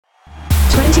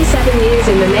27 years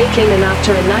in the making, and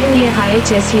after a 9-year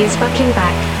hiatus he is fucking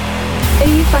back. Are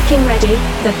you fucking ready?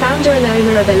 The founder and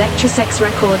owner of Electrosex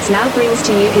Records now brings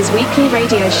to you his weekly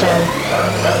radio show.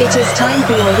 It is time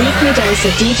for your weekly dose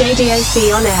of DJ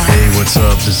DOC on air. Hey, what's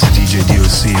up? This is DJ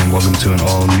DOC and welcome to an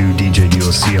all-new DJ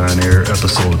DOC on air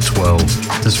episode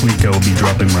 12. This week I will be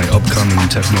dropping my upcoming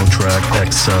techno track,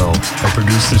 XL. I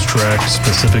produced this track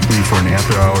specifically for an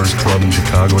after-hours club in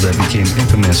Chicago that became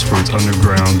infamous for its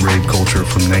underground rave culture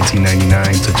from 1999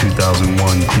 to 2001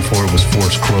 before it was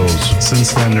forced closed.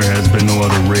 Since then, there has been no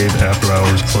other rave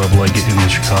after-hours club like it in the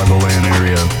Chicagoland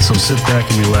area. So sit back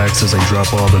and relax as I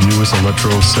drop all the newest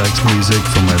electro sex music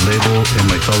from my label and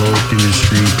my fellow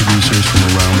industry producers from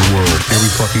around the world. Here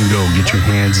we fucking go. Get your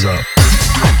hands up.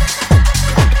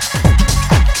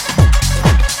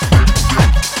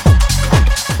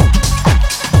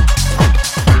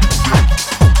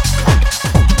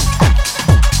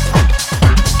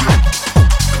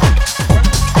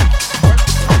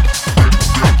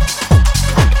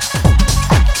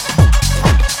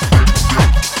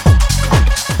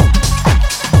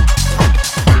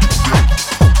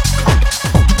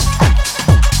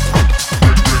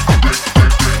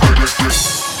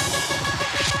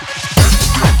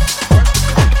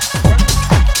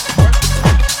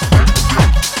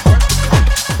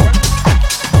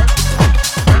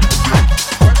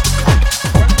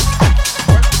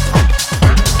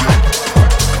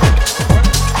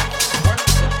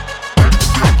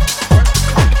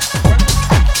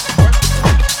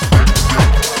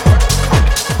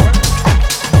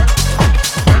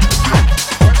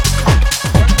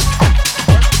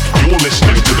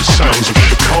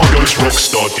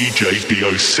 DJ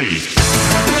DOC.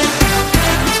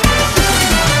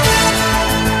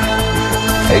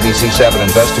 ABC7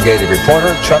 investigative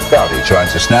reporter Chuck Dowdy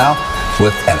joins us now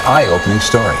with an eye-opening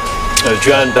story.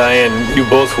 John, Diane, you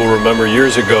both will remember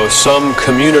years ago, some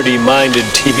community-minded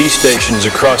TV stations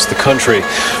across the country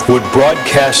would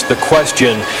broadcast the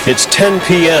question, "It's 10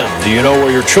 p.m., do you know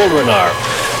where your children are?"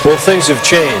 Well, things have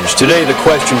changed. Today, the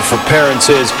question for parents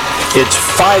is, "It's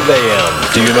 5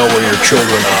 a.m., do you know where your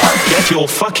children are?" Get your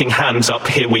fucking hands up,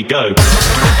 here we go.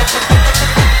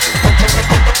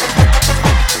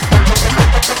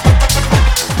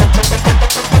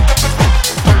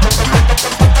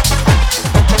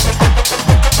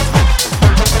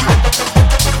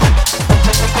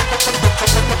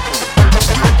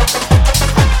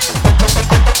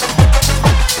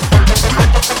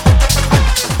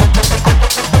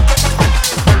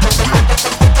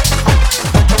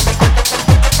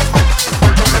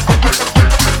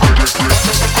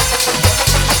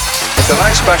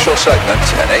 Special segment,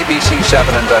 an ABC7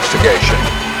 investigation.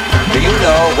 Do you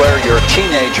know where your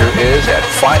teenager is at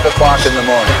 5 o'clock in the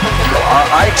morning? Well, our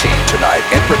I-Team tonight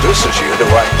introduces you to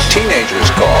what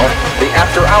teenagers call the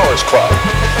After Hours Club.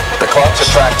 The clubs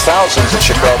attract thousands of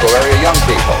Chicago area young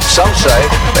people. Some say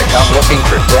they come looking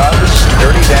for drugs,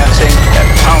 dirty dancing, and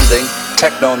pounding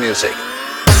techno music.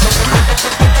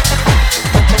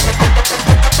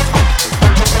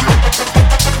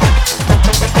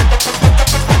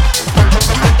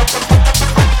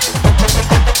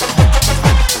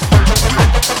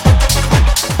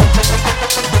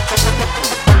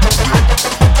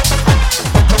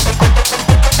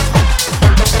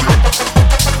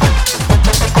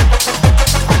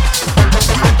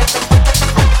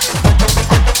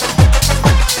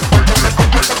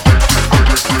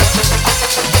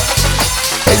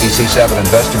 ABC7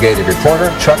 investigative reporter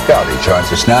Chuck Dowdy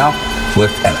joins us now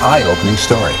with an eye-opening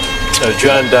story.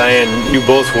 John, Diane, you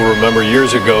both will remember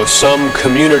years ago, some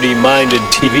community-minded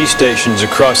TV stations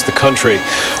across the country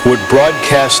would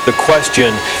broadcast the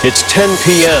question, "It's 10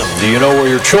 p.m., do you know where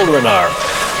your children are?"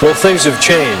 Well, things have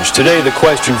changed. Today, the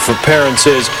question for parents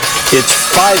is, "It's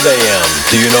 5 a.m.,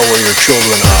 do you know where your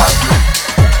children are?"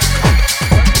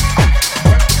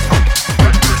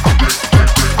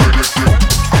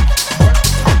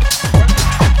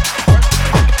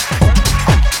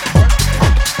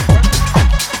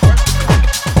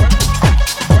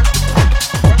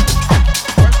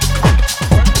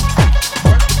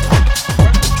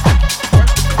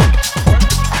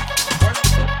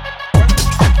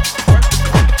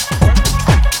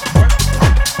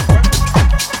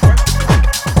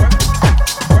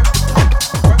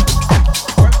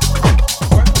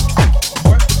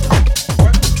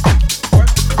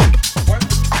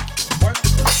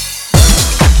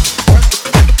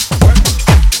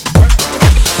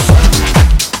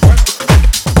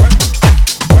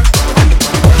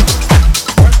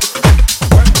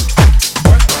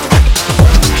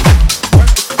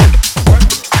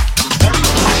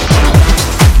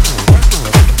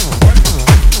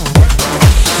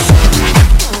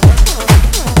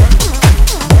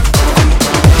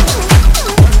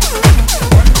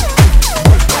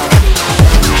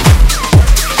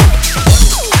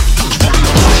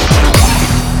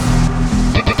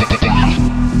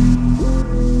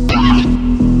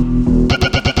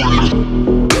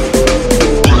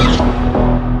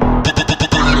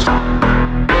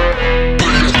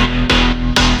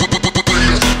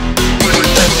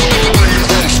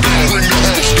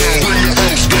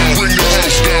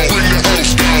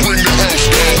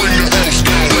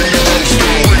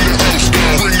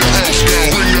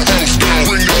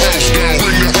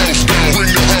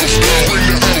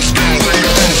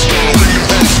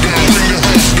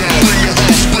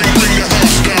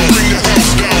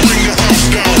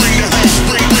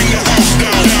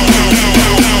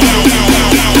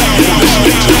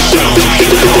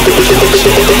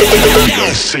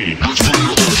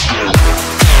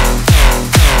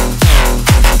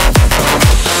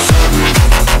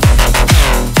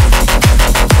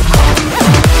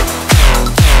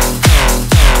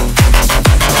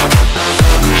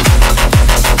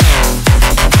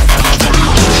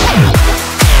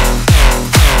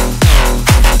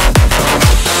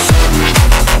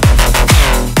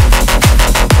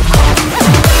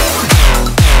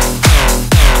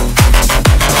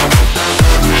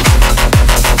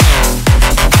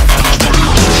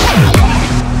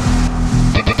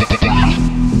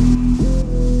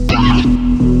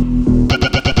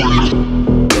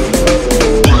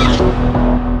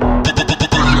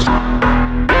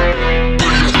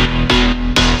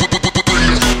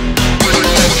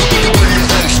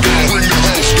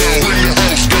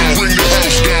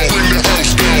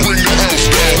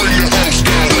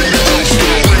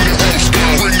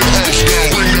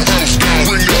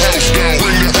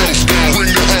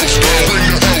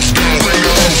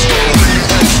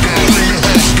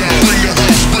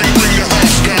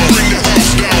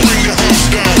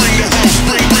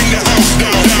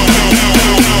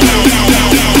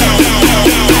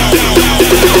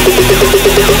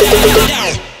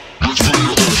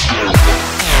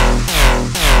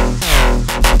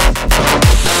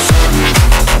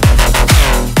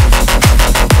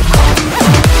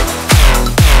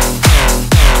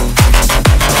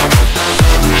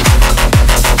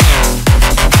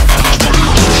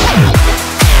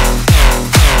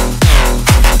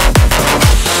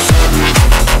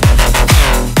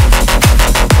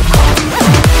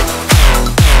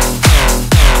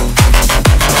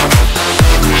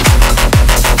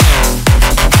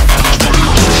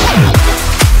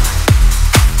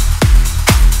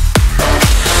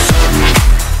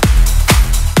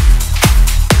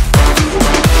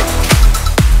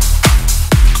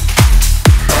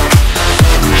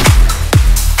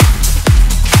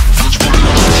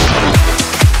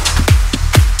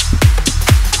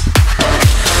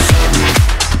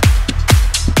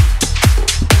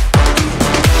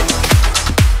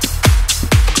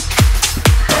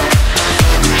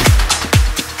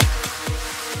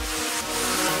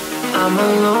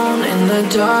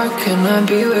 dark, can I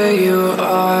be where you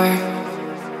are?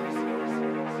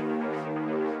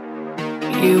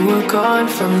 You were gone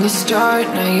from the start,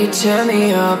 now you tear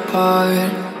me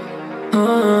apart.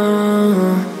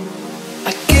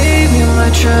 I gave you my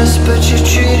trust, but you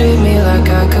treated me like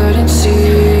I couldn't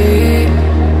see.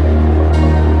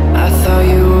 I thought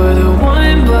you were the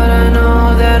one, but I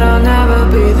know that I'll never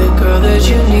be the girl that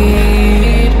you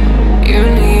need. You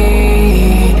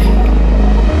need.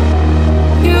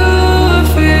 You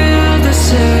feel the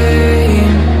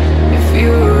same if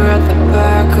you were at the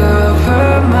back of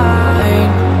her mind.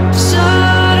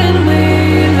 Suddenly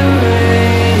the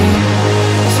rain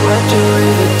swept away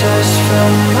the dust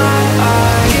from my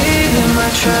eyes. I gave you my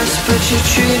trust, but you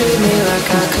treated me like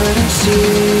I couldn't see.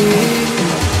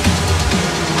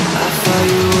 I thought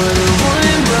you were the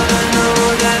one, but I know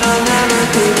that I'll never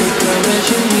be the girl that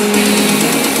you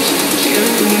need. You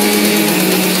need.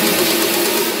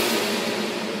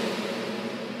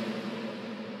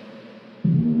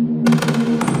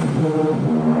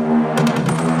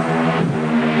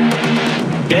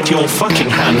 Get your fucking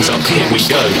hands up, here we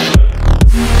go.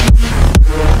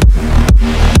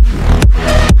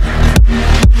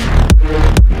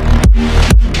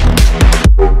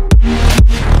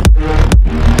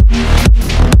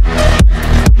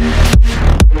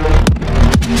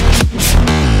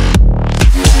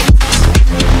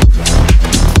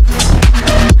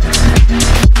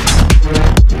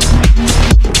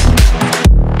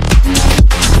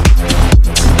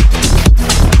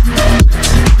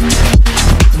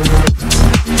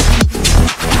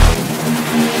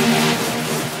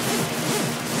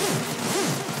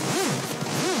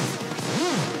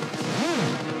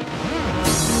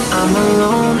 I'm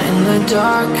alone in the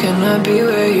dark, can I be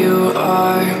where you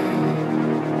are?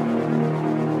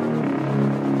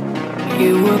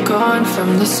 You were gone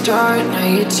from the start, now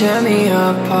you tear me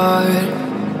apart.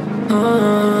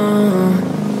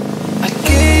 I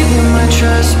gave you my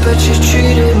trust, but you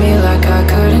treated me like I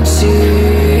couldn't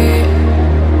see.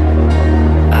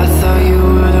 I thought you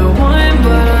were the one,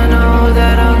 but I know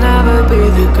that I'll never be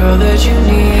the girl that you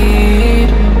need.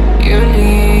 You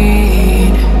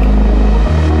need.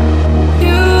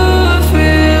 You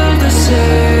feel the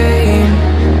same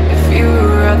if you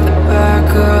were at the back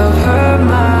of her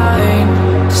mind.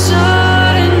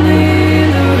 Suddenly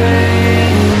the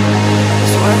rain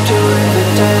swept away the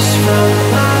dust from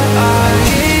my eyes. I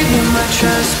gave you my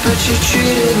trust, but you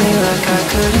treated me like I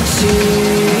couldn't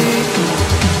see.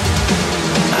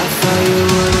 I thought you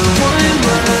were the one,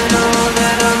 but I know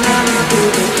that I'll never be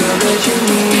the girl that you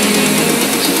need.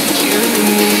 You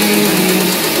need.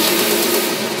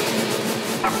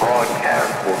 The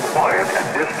broadcast will quiet at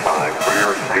this time for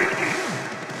your safety.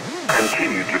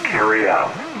 Continue to carry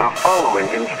out the following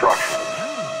instructions.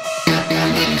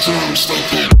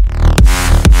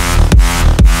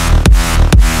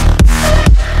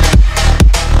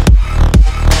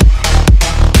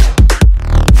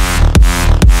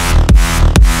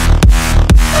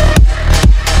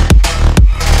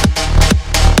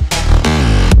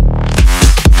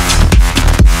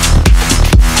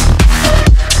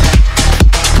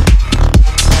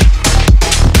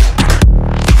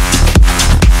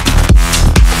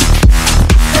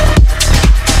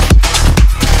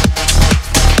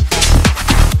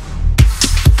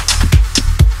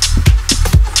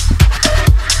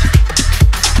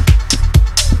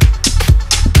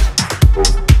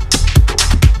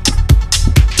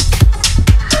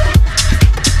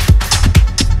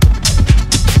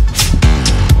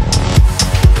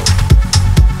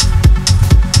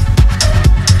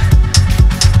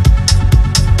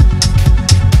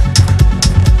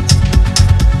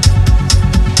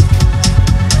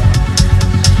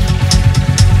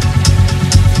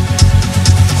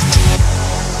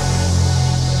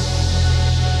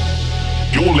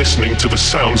 Listening to the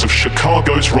sounds of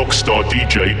Chicago's rockstar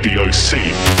DJ DOC.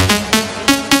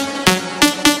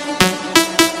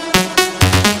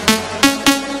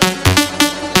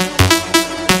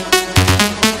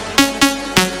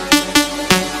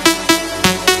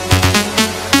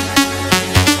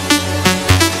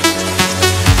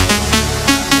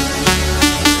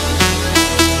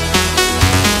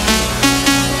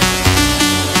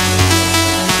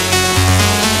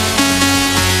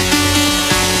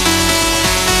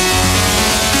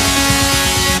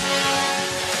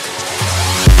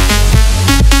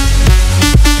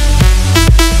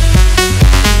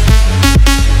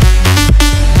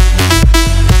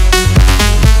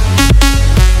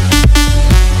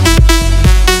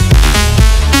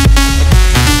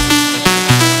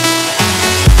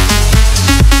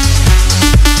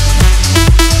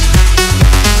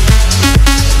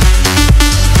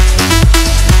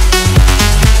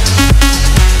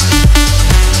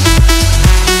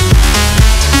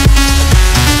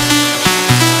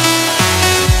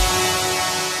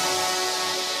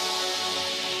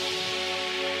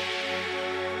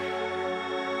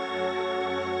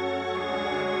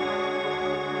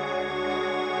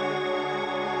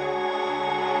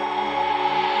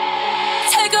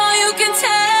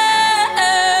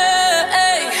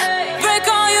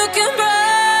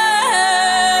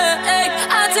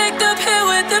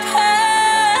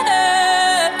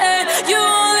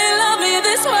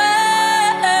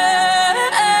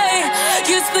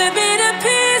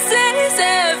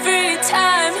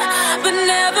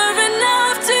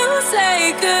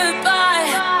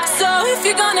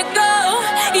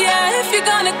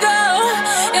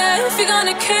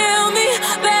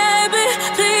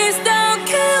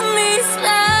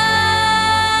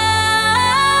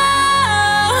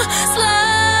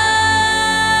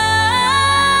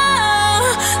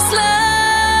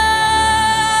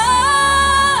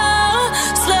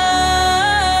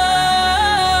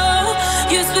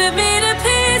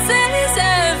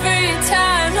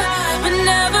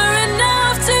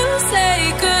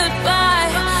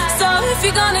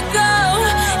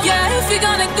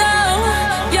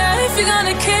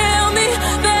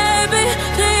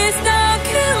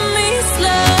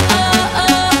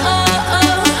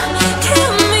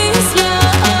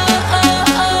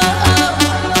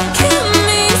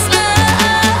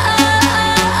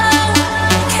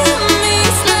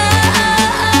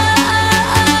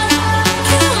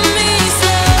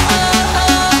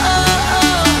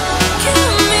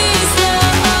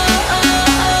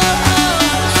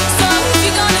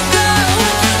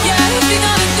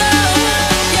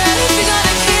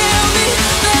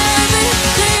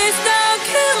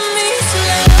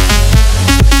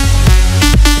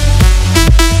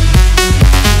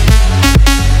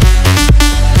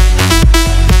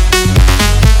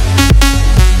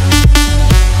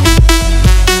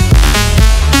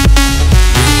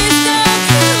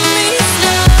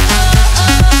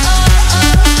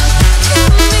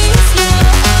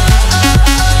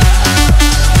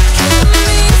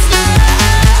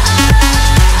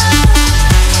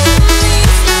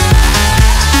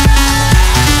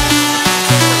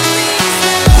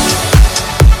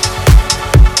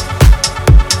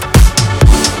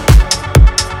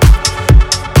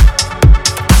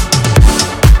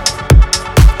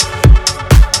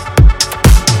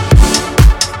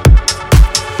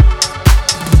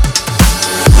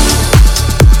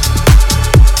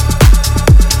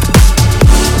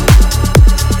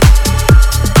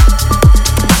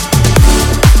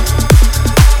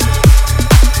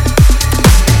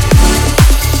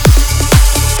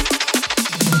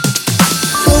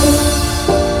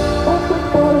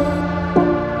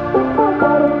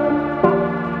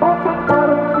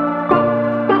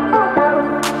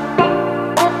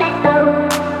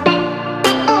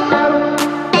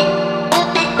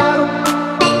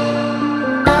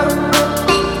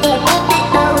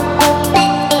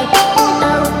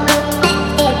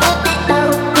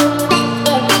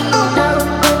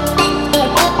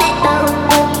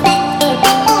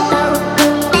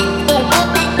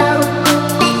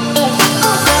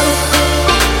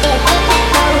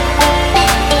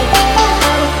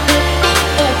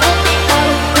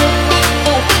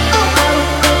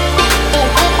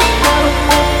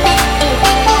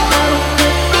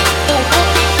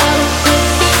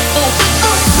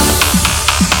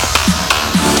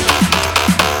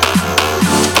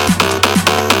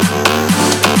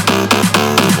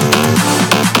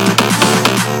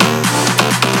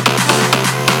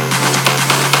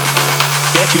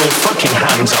 your fucking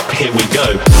hands up, here we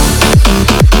go.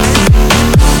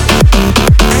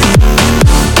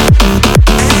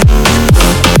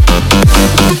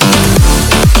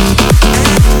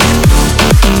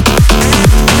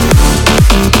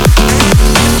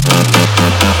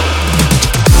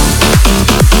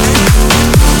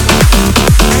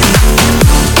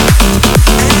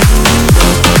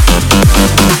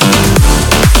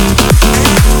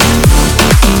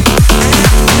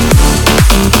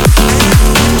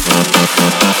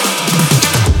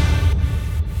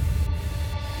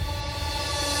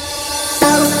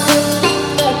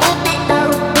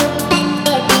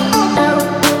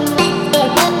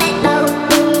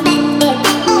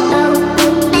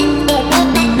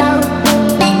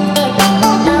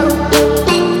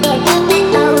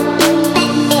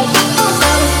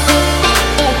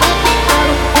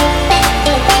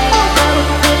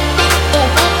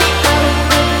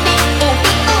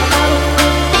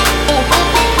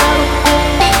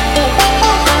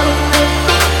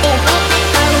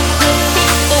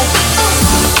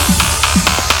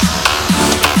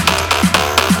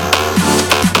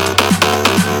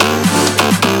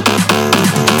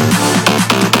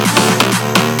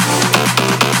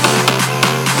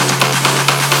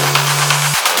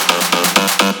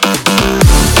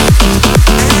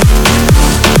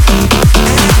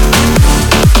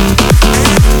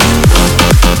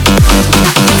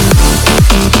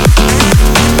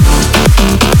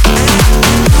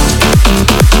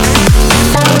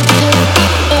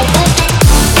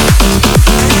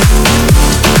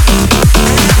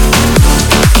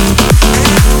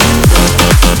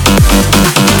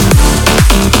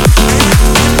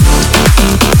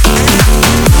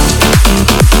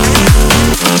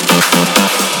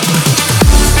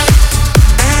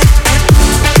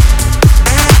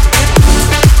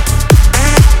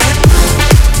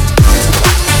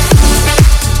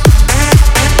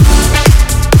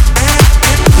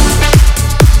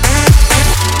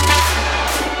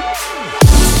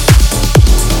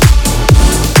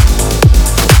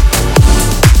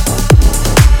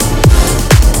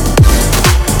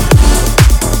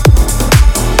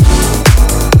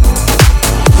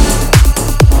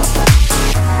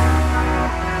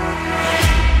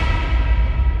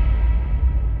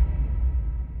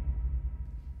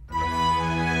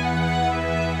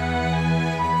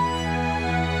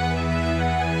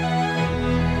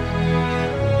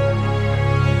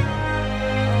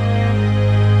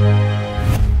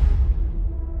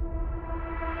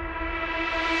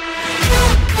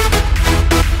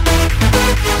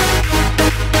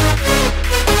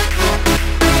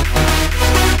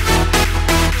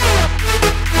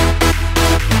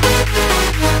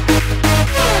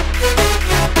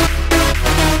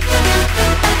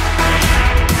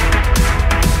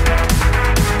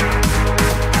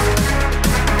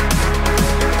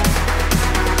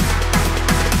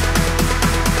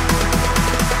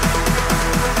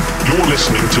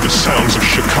 listening to the sounds of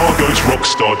Chicago's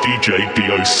rockstar DJ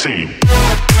DOC.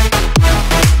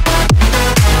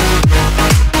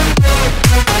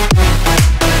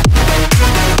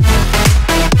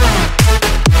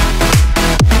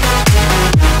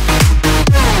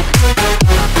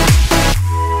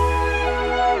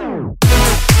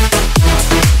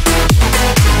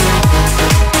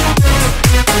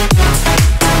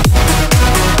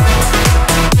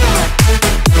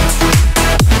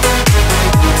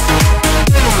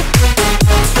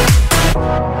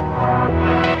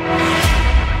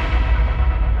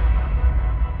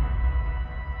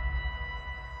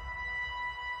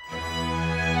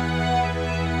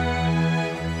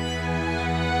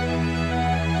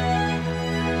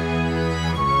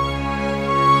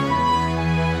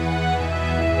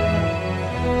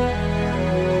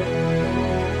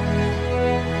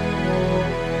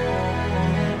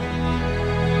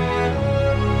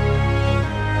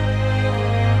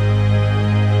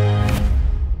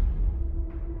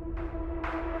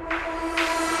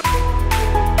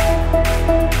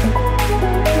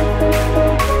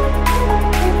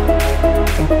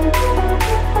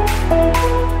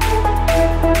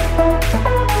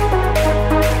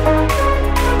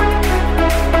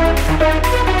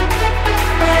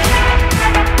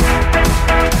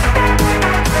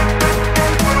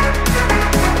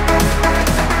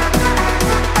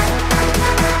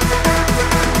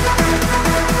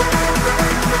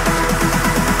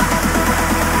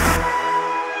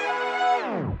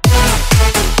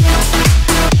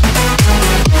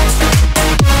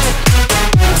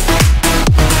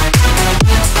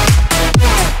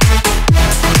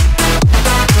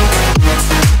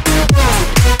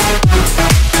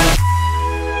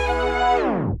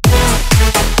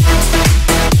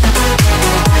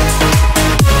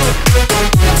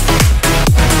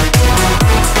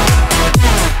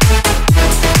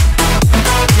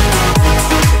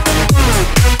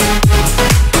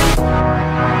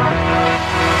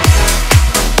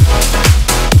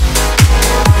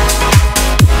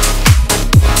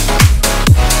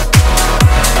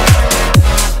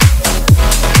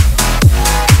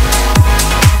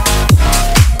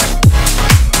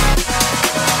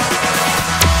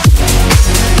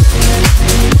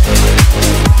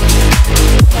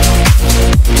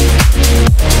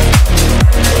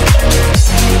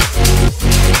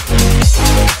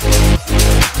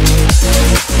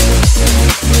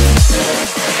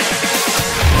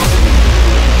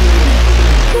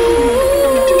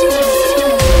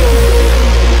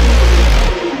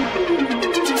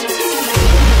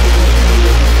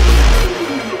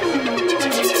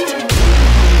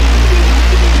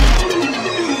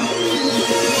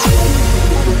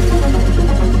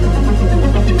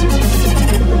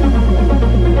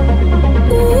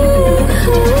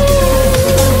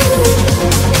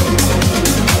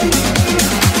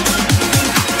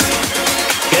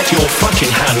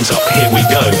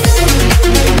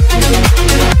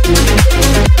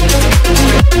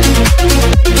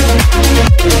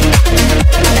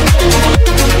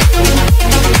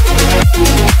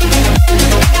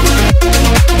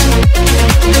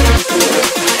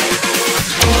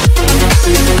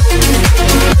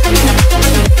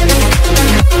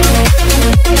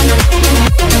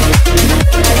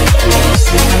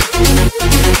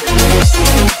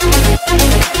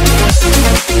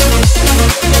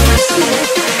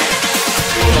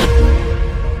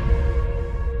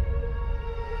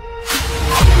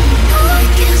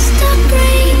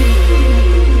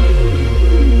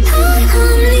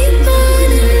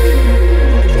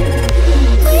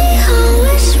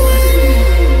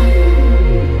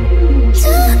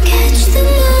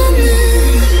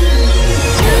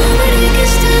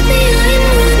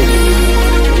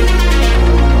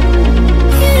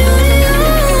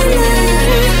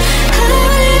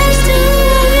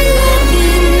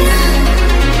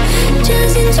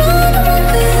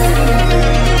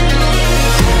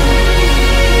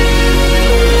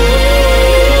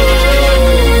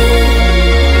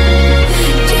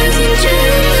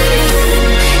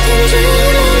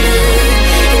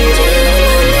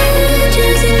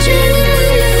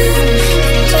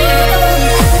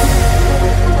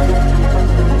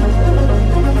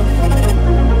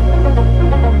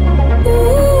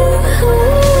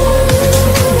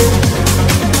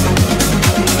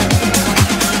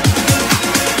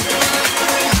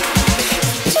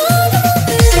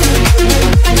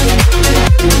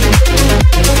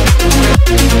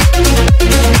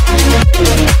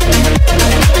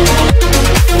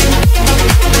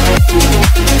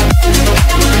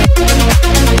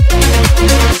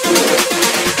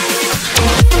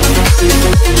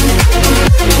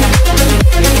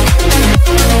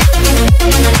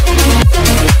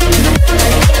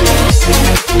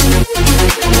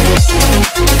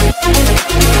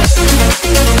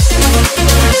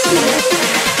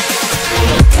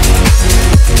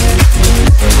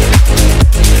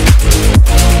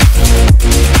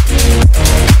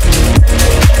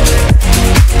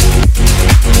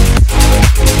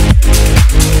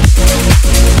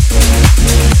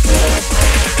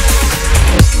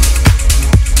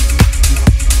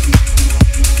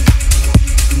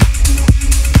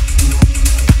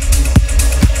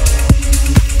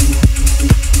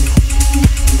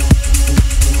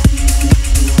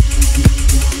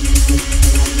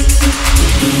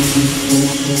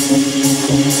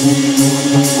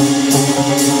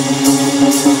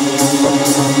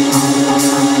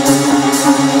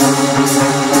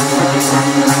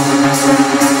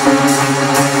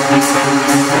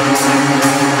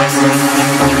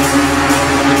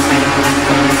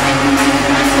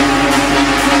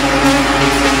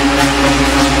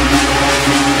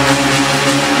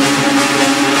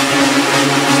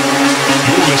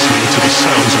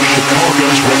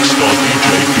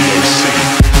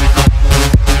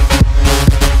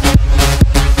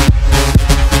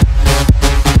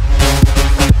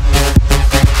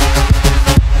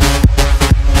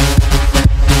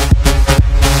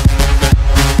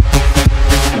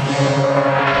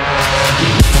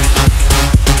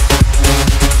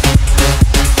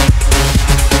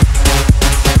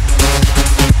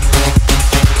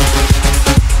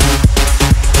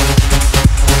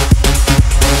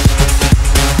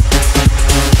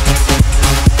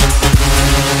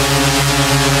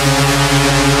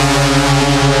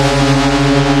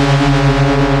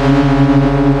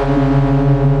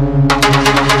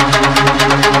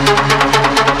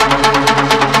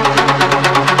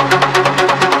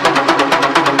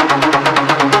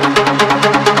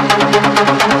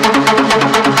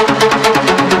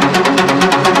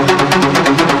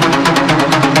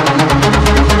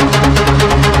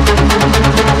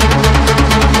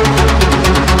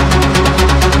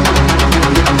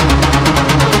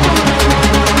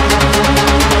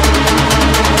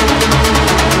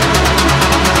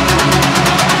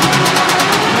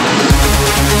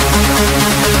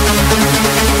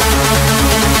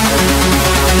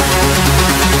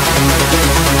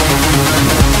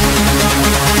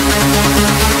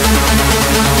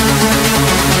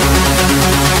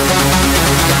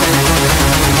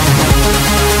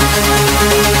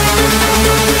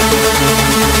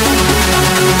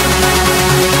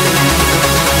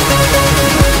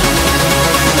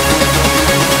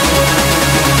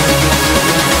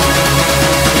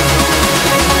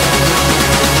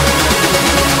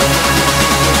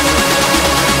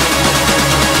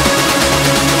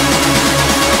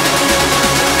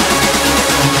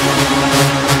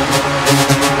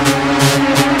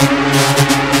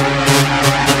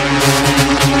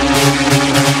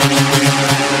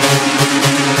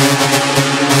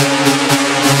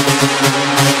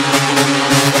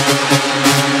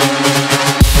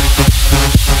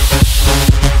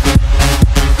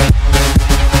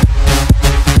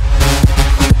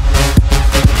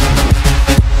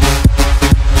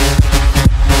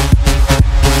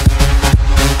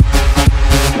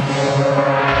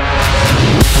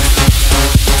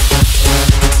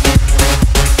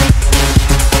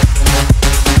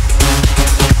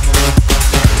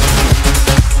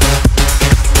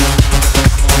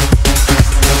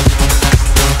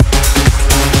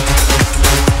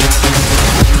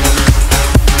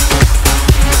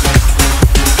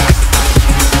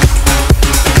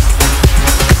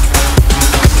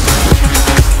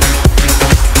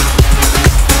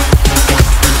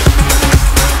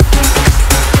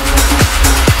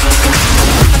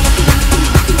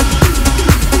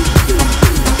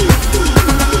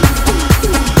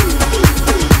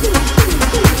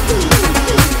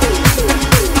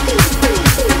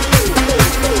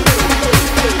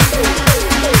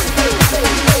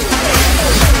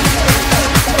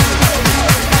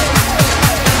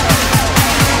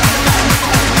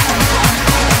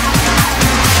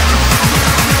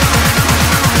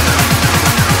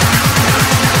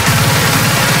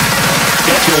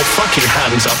 fucking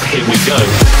hands up, here we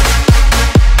go.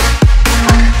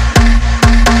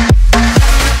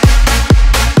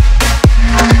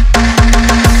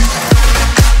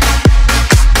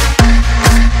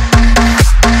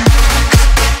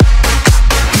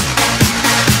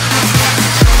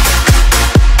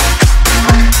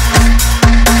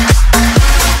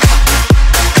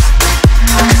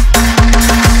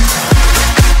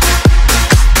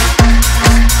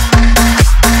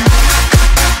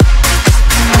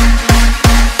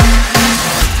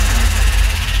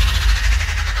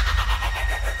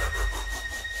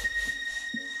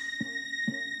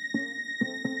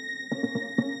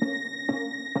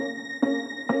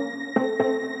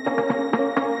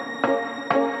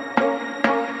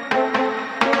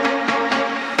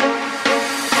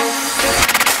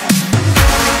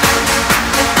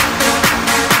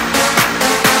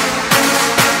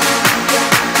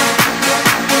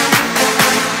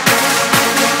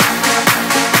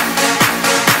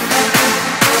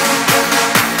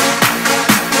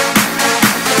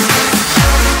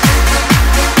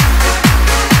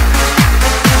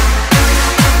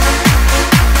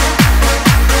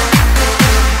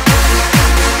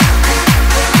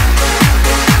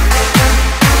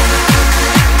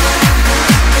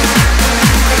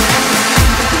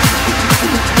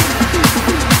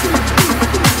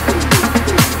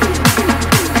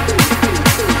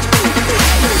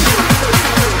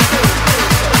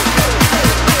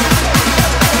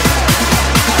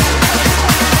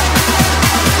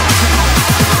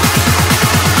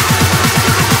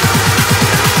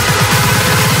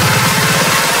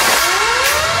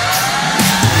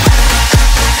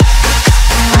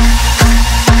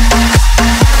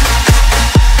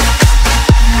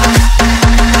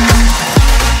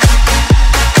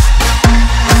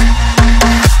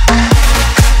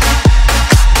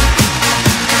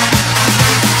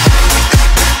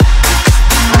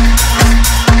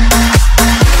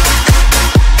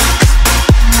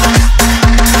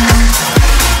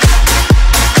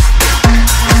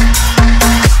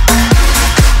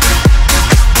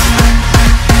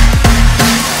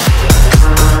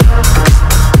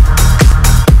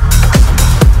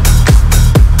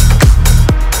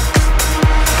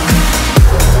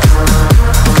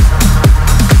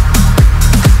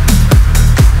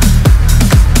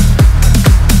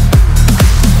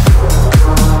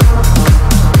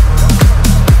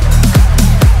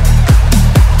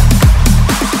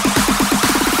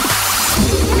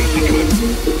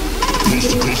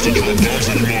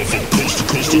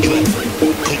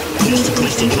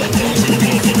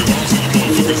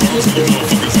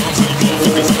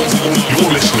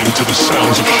 You're listening to the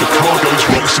sounds of Chicago's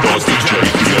rockstar DJ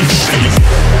DOC.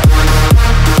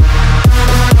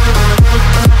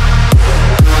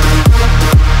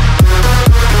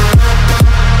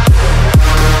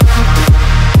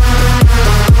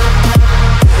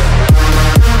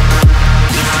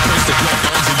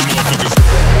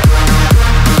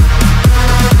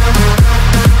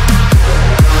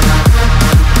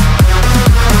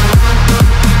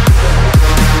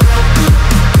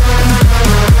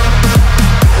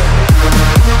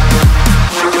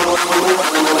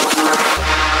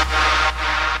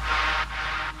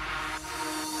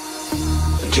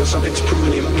 Until something's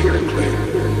proven empirically,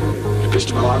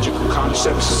 epistemological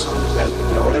concepts, that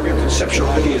whatever your conceptual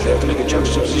ideas, they have to make a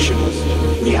juxtaposition with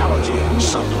reality in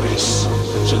some place,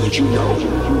 so that you know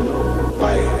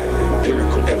by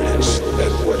empirical evidence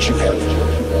that what you have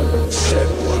said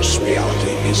was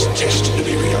reality is tested to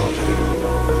be reality,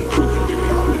 and proven to be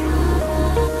reality.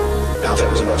 Now that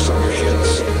was enough on your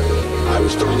heads. I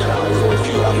was throwing that out for a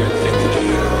few out here that think that they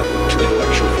too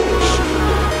intellectual for us.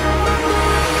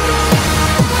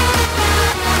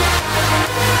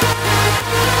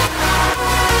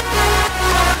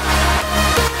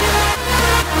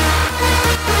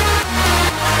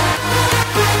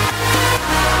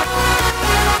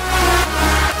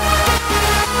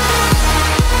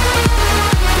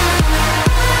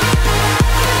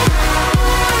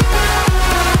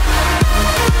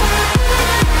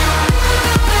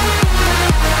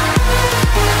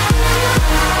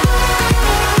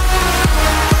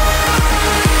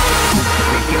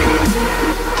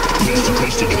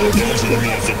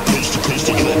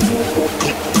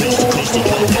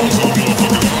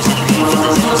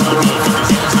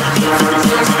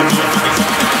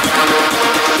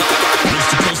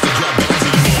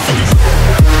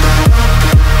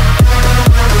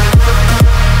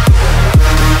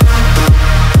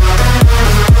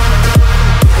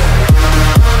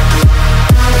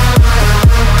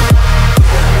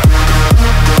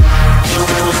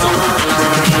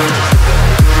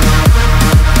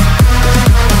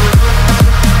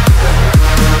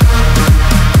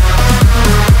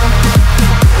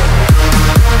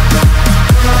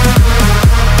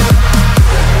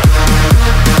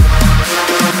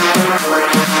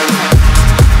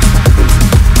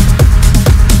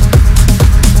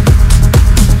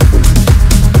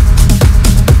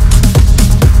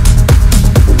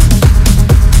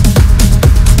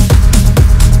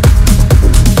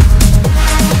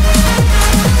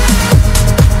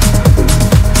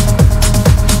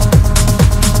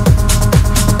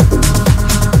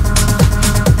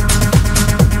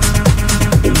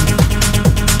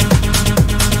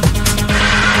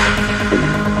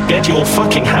 Get your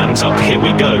fucking hands up, here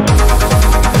we go.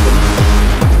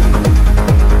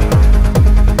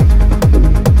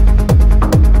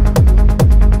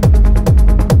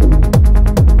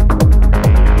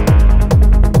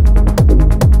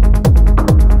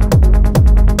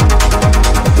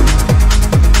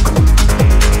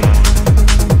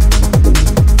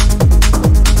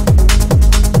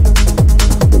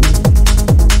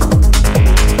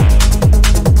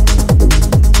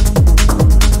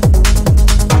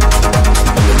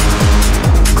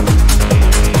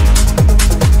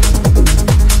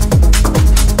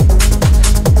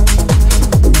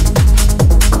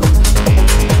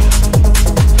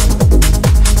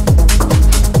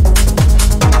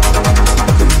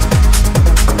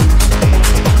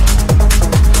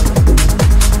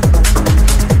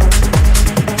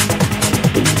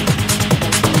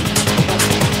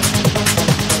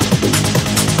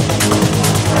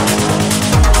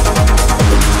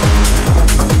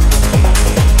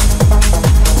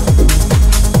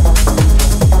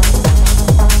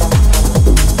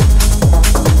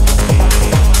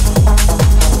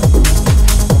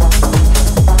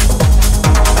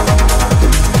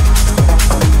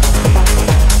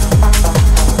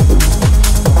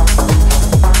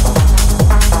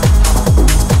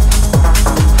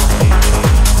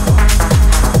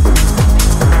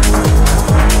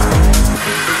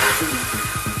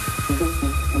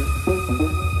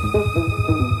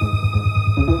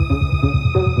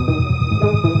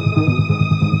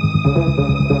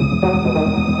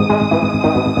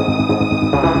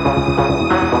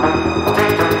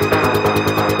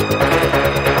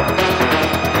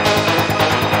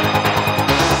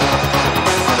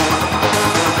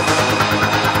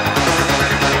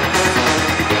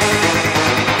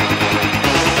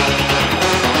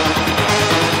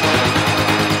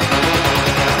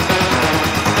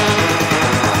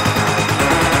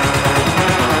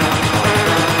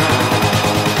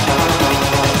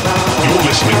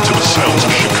 listening to the sounds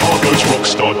of Chicago's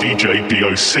rockstar DJ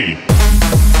DOC.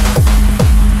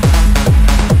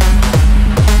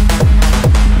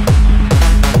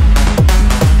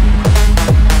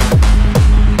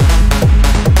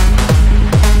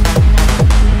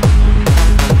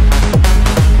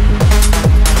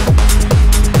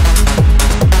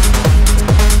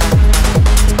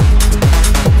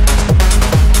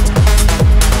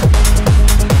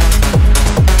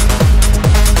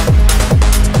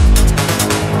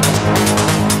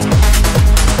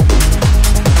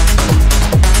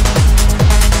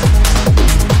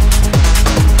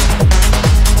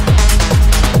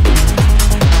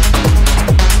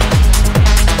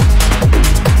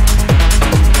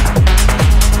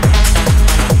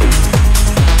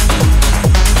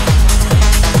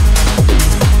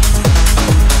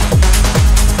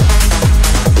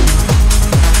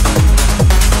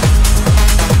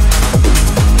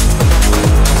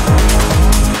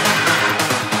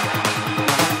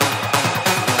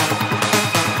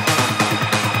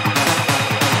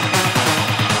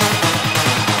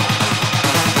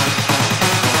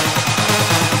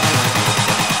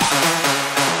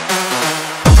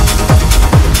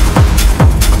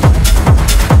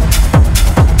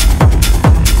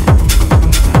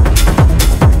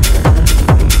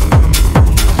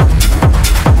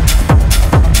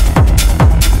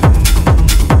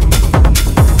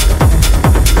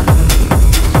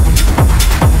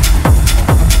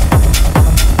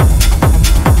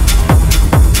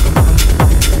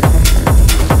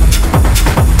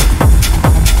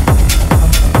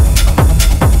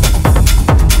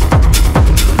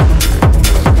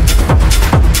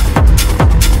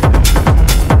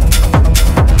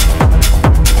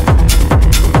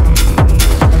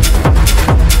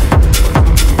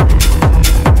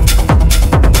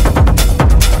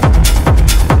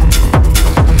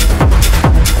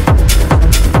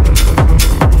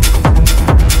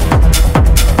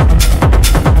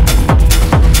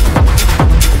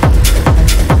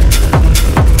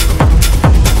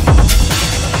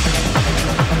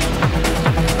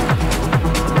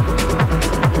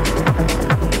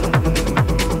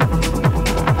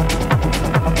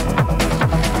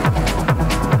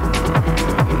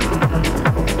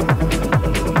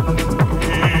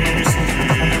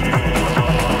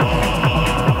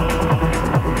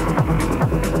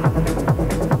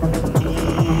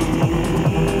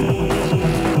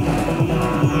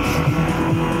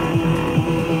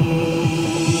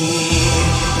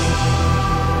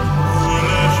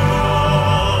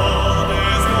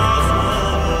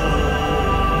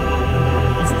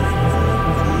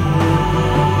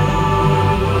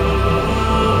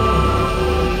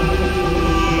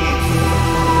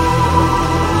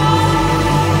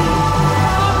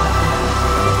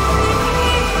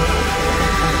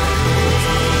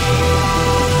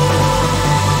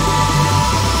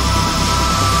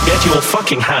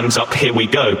 fucking hands up, here we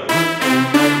go.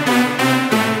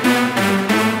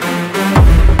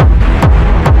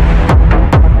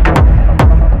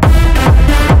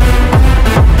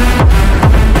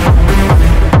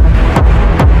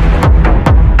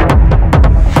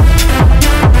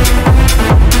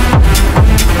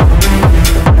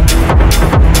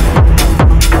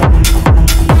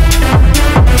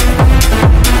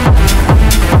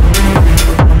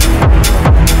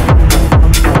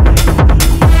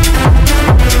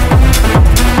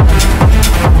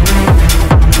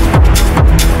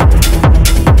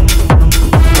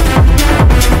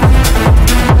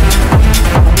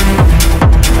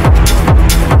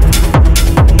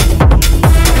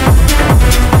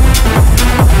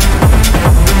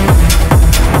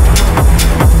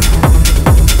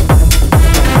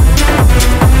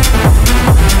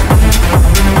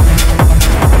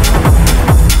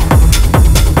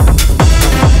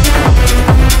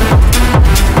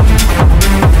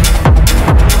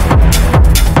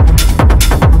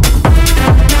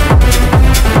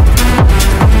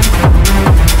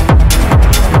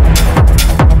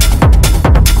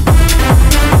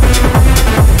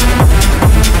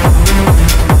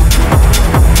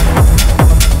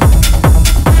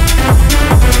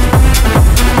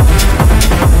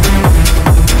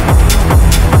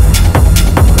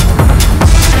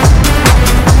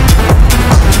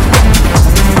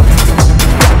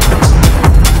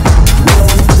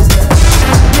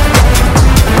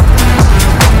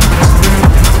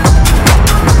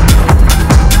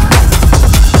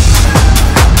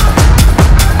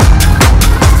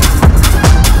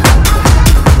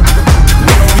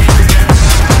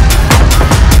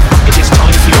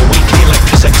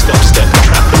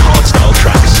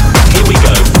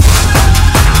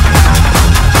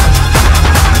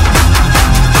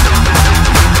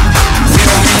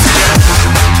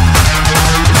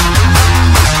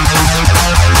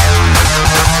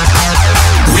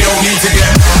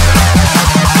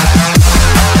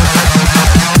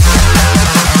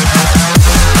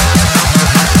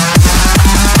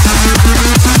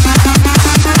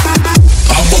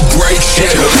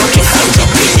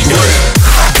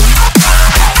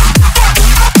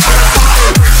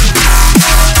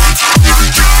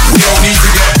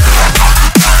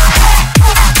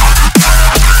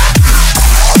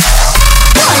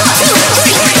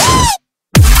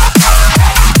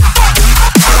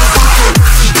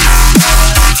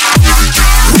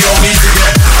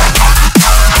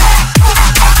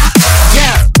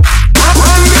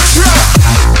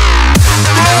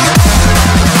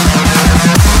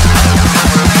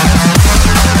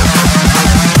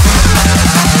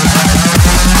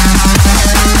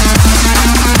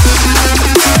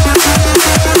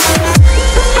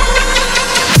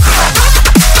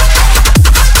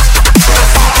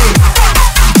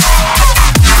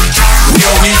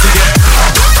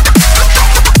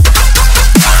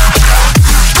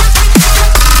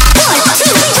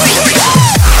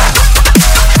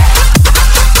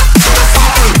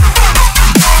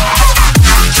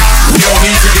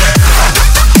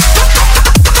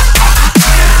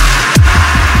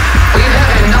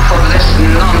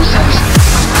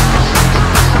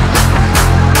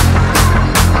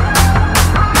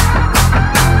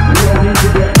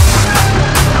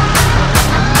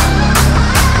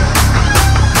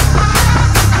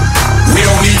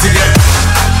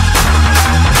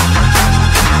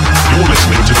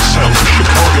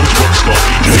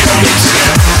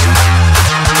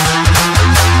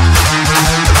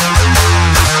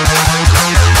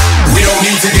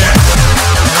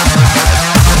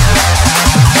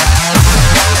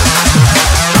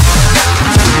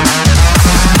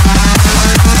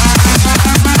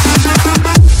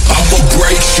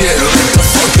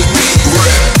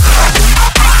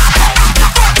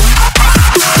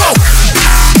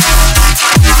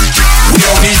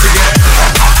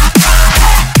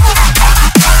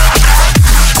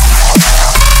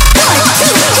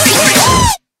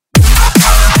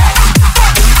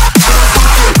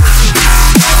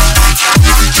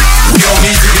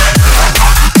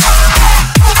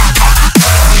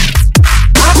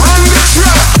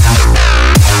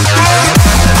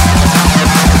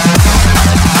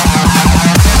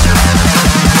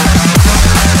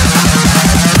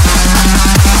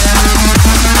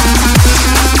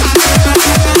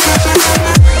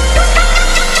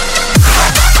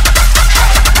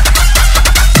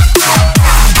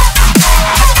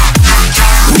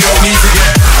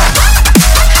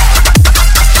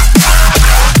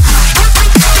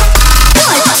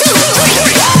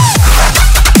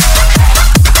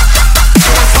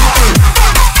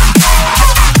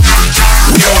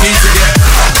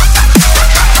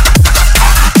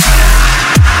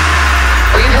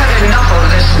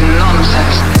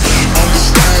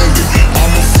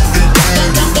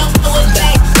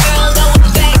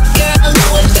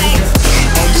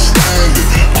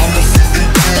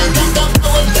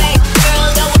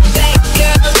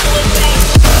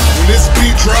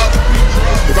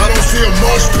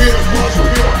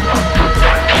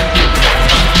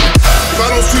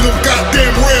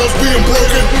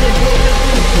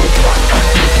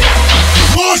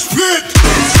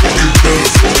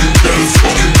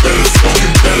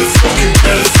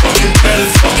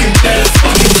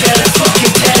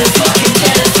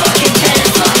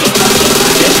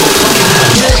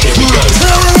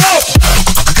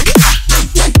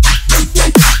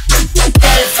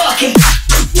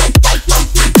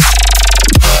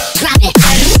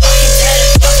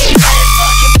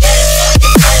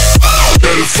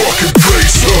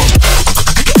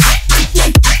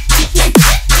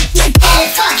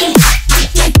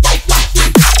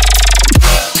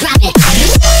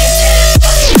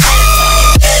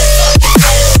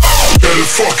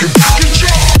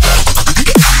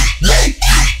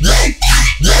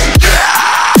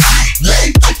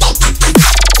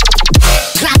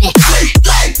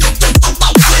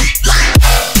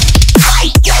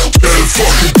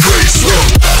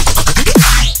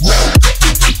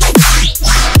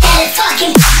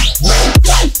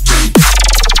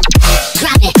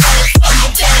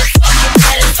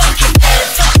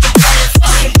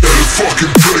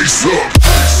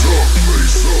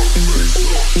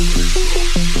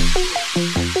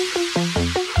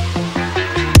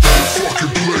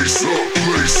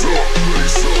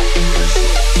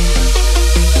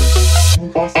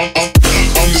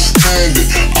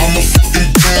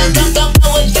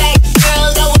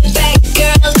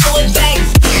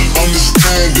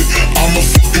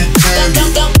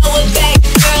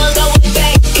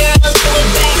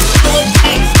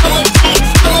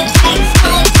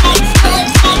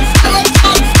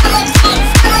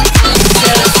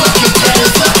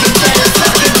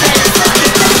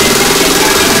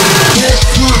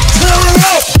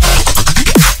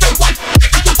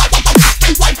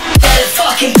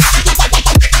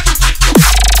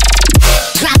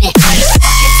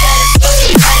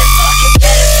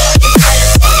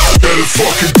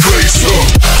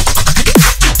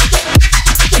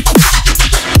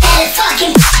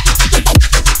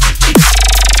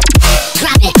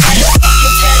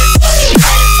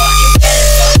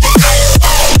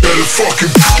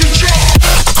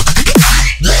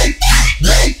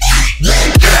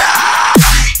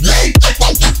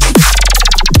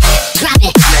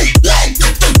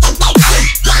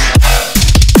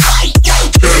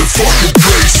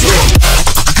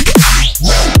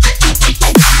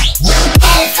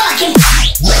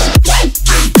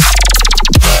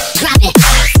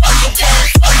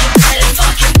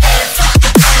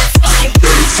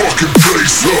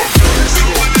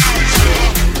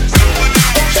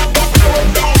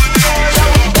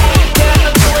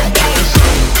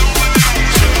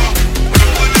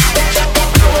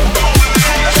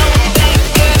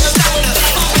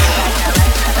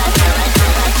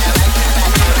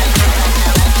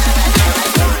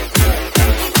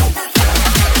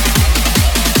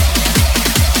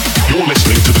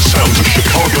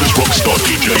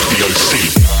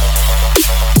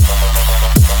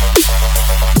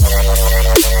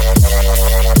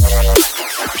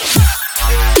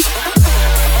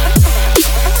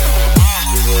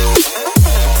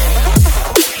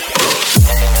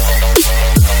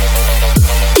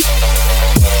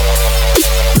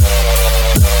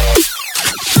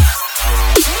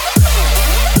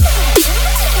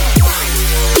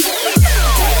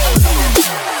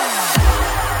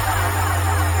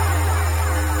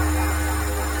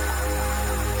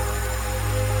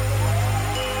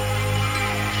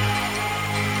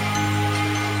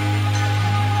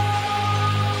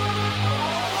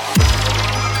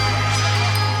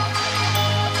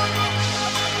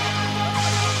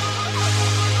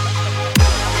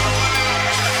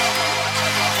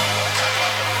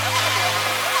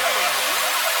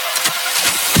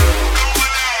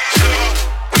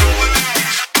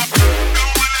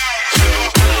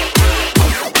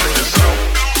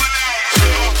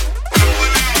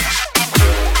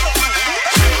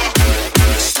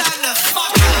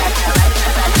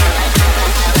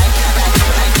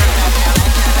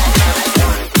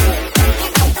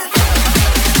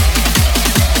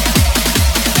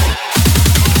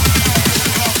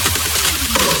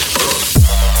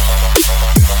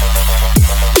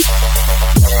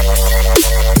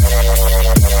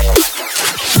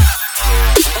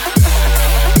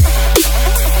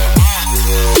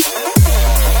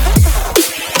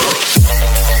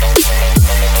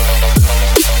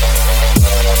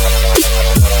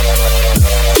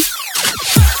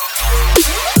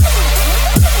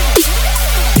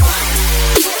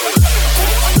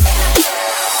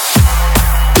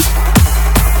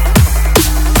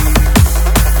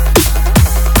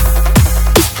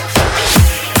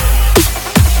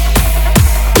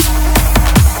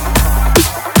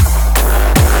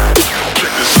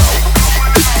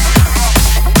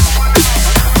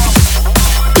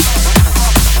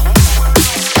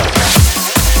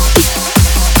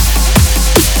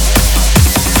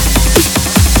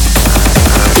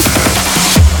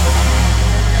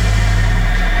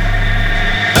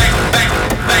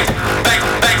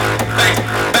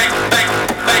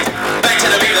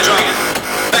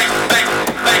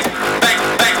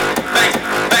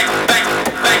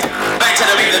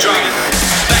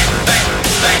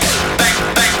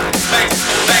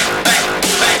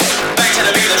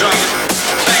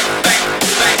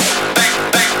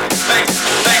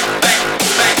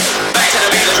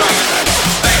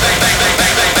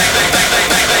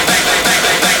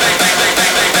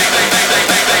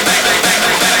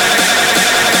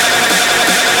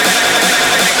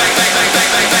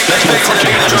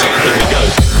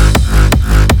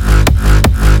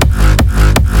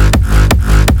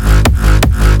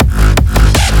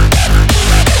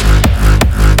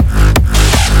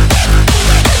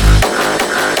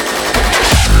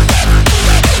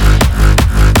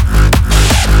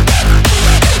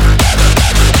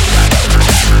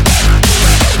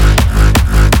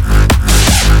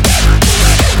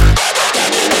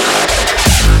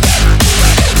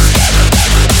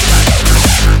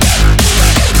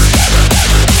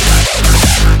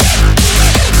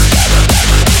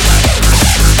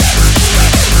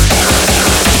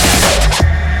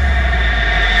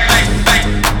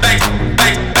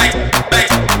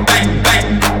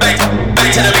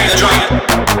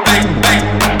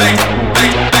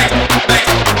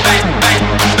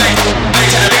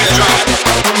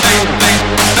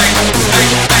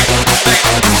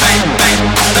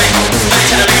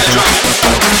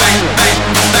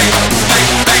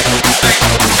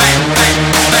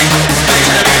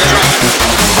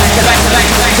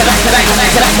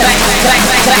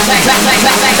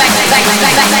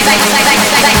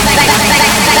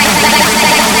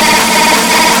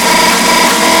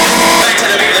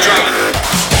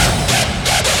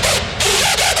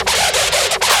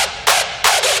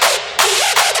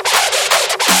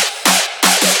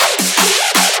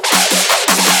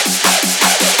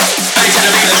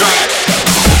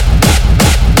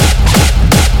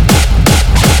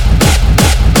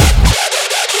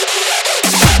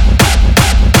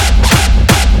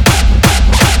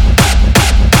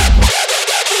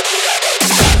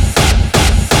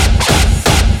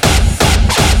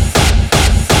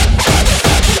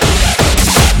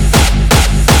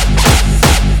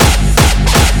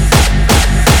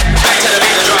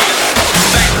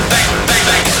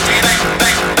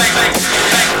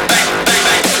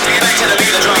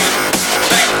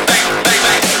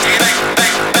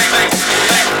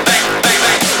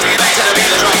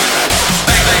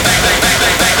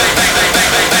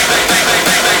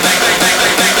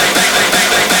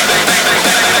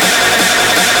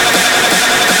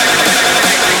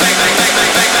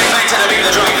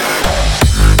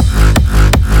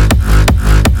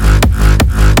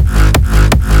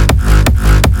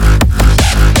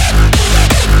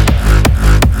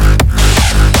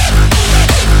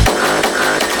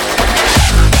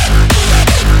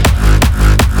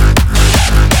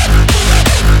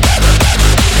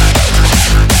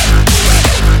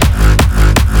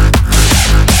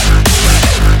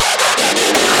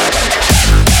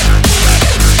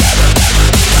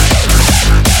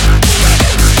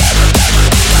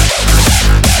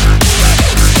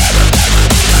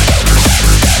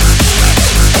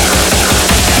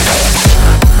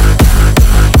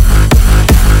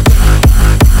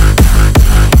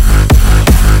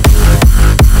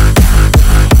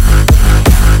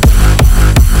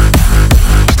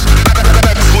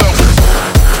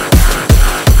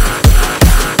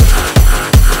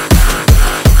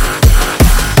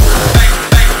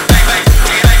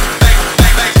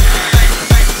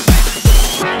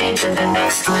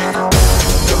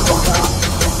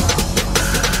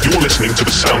 listening to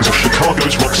the sounds of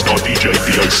Chicago's rockstar DJ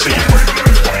DOC.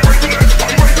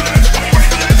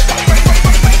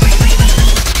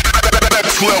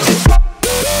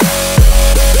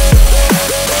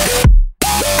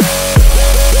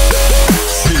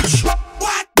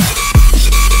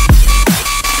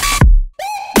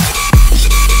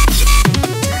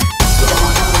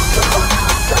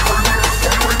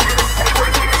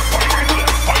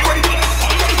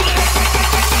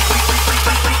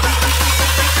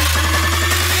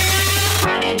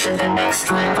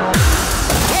 Next level.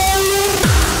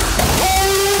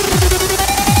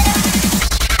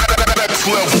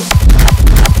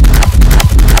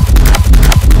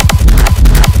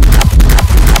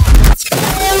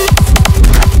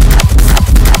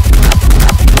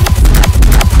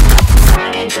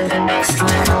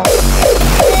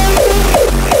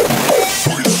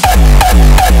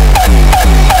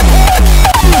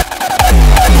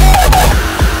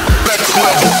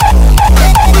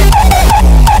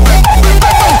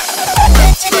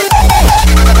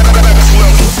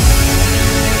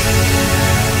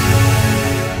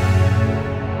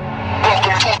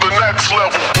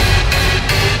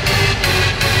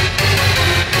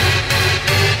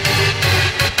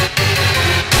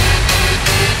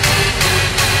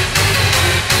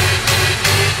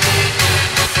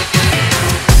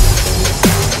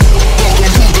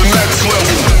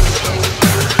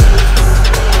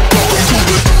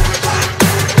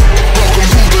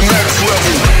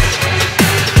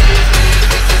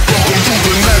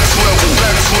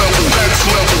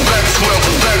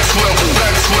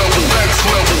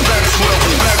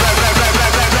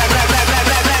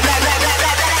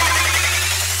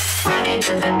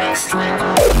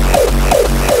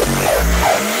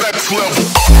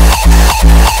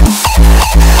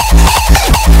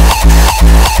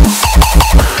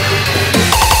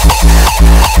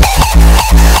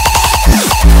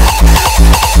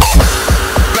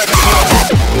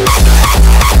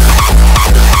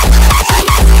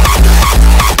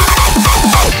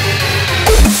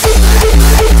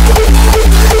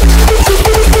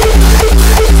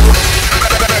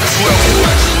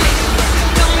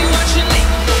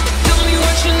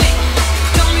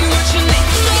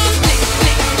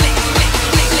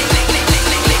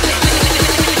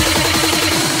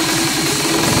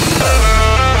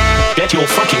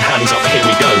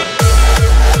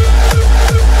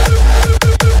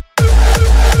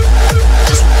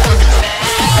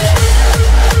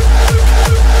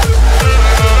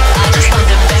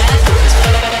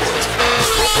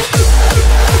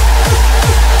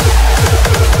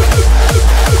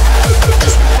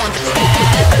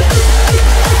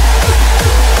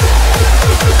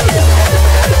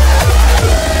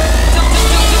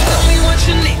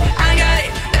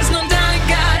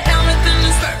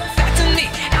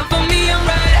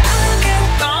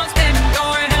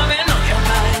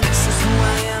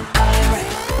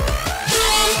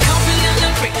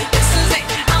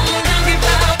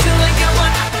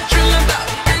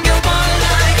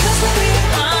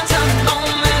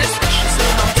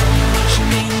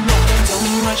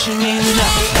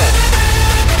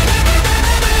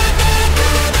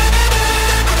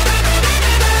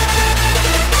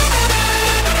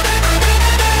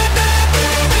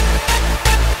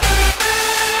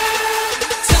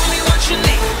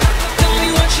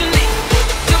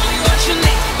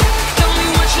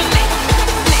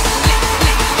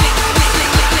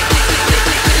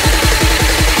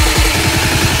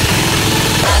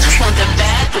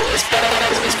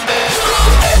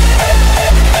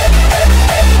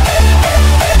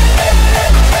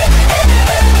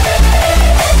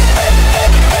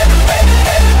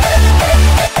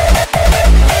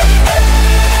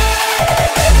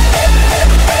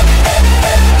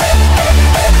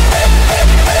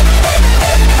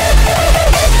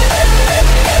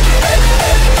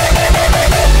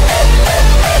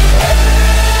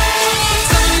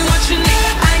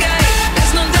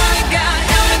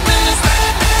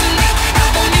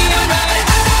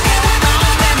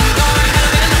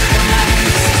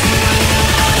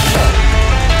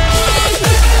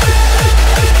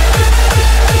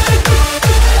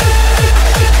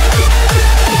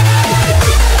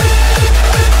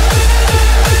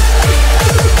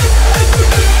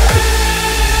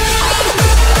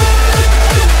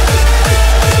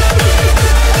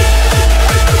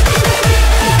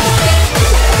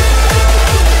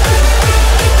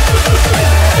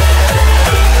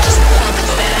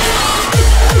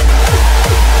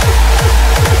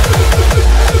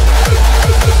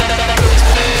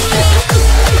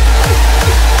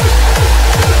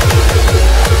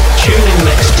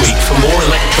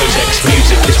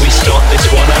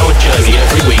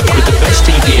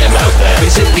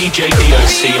 DJ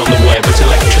DOC on the